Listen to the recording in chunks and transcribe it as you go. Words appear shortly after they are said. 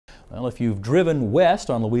Well, if you've driven west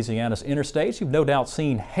on Louisiana's interstates, you've no doubt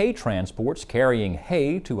seen hay transports carrying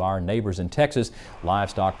hay to our neighbors in Texas.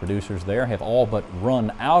 Livestock producers there have all but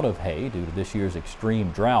run out of hay due to this year's extreme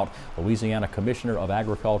drought. Louisiana Commissioner of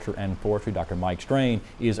Agriculture and Forestry, Dr. Mike Strain,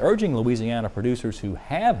 is urging Louisiana producers who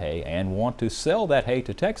have hay and want to sell that hay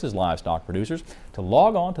to Texas livestock producers to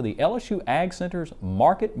log on to the LSU Ag Center's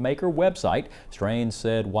Market Maker website. Strain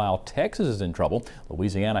said while Texas is in trouble,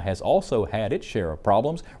 Louisiana has also had its share of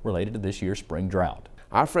problems related to this year's spring drought.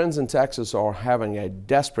 Our friends in Texas are having a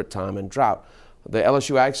desperate time in drought. The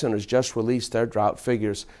LSU Ag Centers just released their drought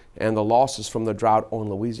figures, and the losses from the drought on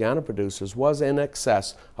Louisiana producers was in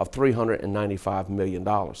excess of $395 million.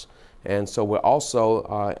 And so we're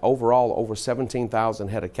also, overall, over 17,000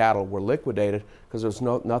 head of cattle were liquidated because there's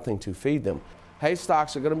nothing to feed them. Hay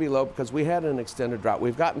stocks are going to be low because we had an extended drought.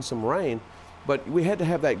 We've gotten some rain, but we had to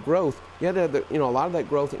have that growth. You had to have a lot of that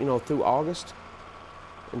growth, through August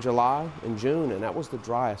in July and June, and that was the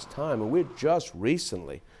driest time. And we're just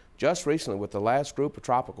recently with the last group of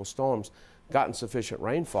tropical storms gotten sufficient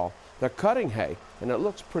rainfall. They're cutting hay and it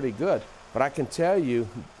looks pretty good, but I can tell you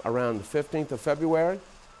around the 15th of February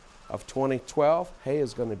of 2012, hay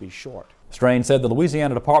is going to be short. Strain said the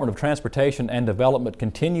Louisiana Department of Transportation and Development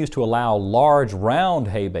continues to allow large round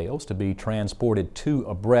hay bales to be transported two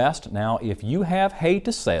abreast. Now, if you have hay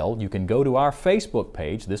to sell, you can go to our Facebook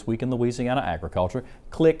page, This Week in Louisiana Agriculture,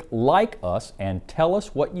 click Like Us, and tell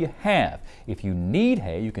us what you have. If you need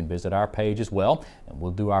hay, you can visit our page as well, and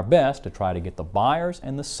we'll do our best to try to get the buyers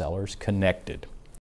and the sellers connected.